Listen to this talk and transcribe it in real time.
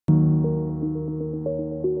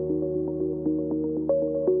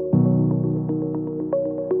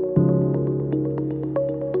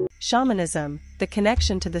Shamanism, the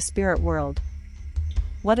connection to the spirit world.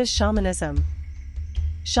 What is shamanism?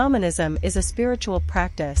 Shamanism is a spiritual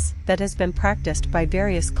practice that has been practiced by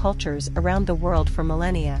various cultures around the world for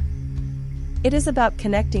millennia. It is about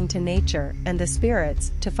connecting to nature and the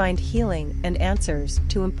spirits to find healing and answers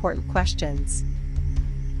to important questions.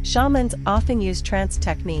 Shamans often use trance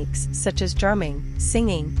techniques such as drumming,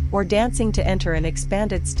 singing, or dancing to enter an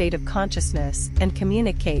expanded state of consciousness and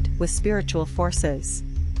communicate with spiritual forces.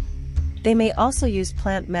 They may also use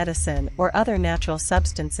plant medicine or other natural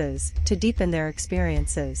substances to deepen their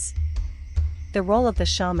experiences. The role of the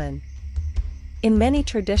shaman. In many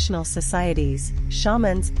traditional societies,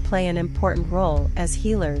 shamans play an important role as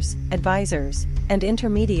healers, advisors, and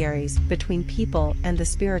intermediaries between people and the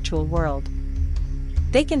spiritual world.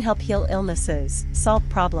 They can help heal illnesses, solve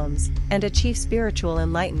problems, and achieve spiritual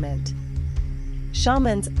enlightenment.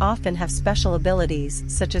 Shamans often have special abilities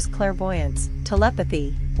such as clairvoyance,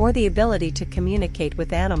 telepathy, or the ability to communicate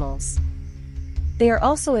with animals. They are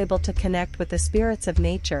also able to connect with the spirits of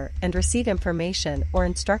nature and receive information or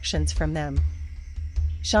instructions from them.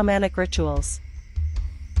 Shamanic rituals.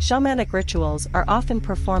 Shamanic rituals are often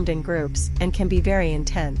performed in groups and can be very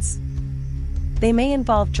intense. They may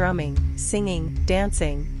involve drumming, singing,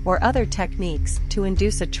 dancing, or other techniques to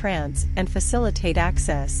induce a trance and facilitate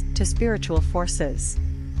access to spiritual forces.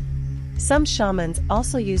 Some shamans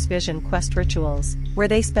also use vision quest rituals, where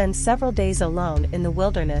they spend several days alone in the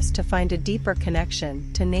wilderness to find a deeper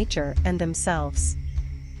connection to nature and themselves.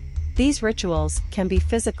 These rituals can be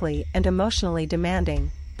physically and emotionally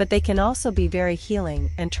demanding, but they can also be very healing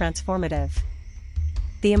and transformative.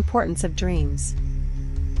 The importance of dreams.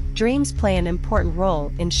 Dreams play an important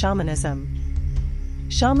role in shamanism.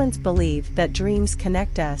 Shamans believe that dreams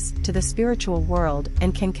connect us to the spiritual world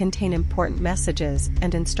and can contain important messages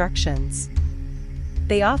and instructions.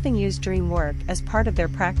 They often use dream work as part of their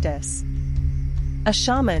practice. A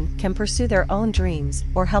shaman can pursue their own dreams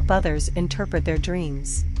or help others interpret their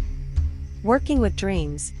dreams. Working with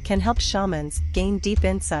dreams can help shamans gain deep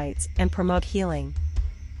insights and promote healing.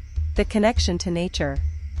 The connection to nature.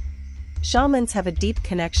 Shamans have a deep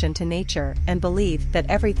connection to nature and believe that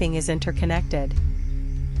everything is interconnected.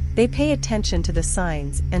 They pay attention to the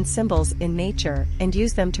signs and symbols in nature and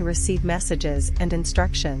use them to receive messages and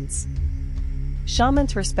instructions.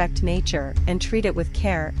 Shamans respect nature and treat it with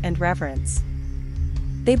care and reverence.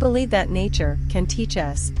 They believe that nature can teach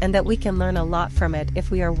us and that we can learn a lot from it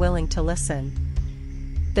if we are willing to listen.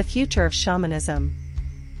 The future of shamanism.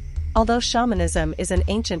 Although shamanism is an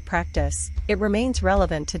ancient practice, it remains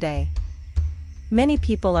relevant today. Many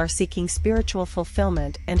people are seeking spiritual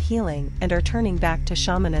fulfillment and healing and are turning back to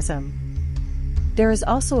shamanism. There is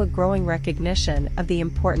also a growing recognition of the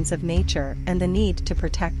importance of nature and the need to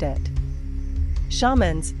protect it.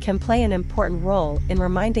 Shamans can play an important role in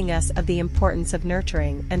reminding us of the importance of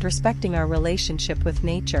nurturing and respecting our relationship with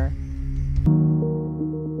nature.